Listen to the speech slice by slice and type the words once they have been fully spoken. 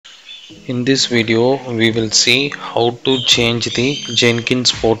In this video we will see how to change the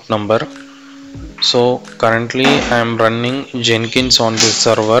Jenkins port number. So currently I am running Jenkins on this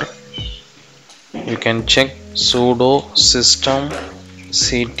server. You can check sudo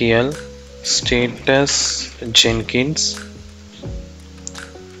systemctl status Jenkins.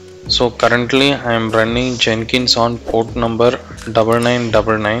 So currently I am running Jenkins on port number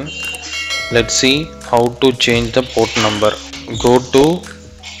 9999. Let's see how to change the port number. Go to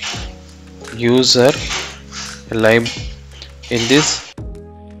user lib in this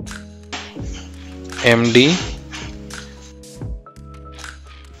md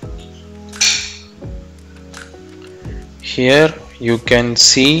here you can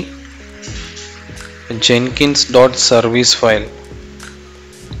see jenkins.service file.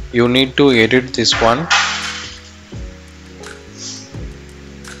 You need to edit this one.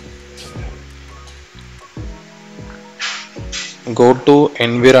 Go to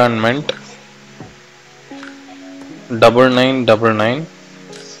environment 9999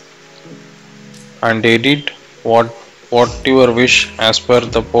 and edit what your wish as per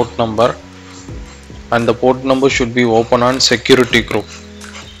the port number, and the port number should be open on security group.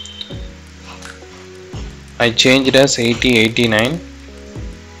 I changed as 8089.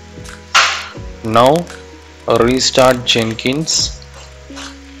 Now restart Jenkins.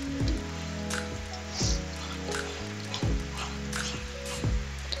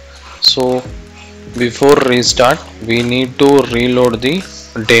 So before restart we need to reload the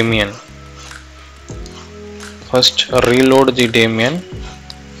daemon. First reload the daemon,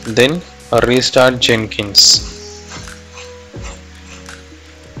 then restart Jenkins.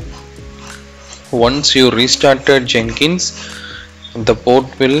 Once you restarted Jenkins, the port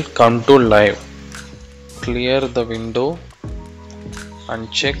will come to live. Clear the window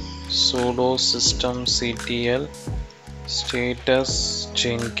and check sudo systemctl status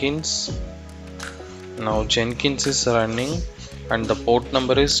Jenkins. Now Jenkins is running and the port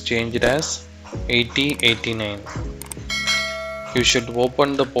number is changed as 8089. You should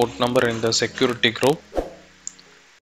open the port number in the security group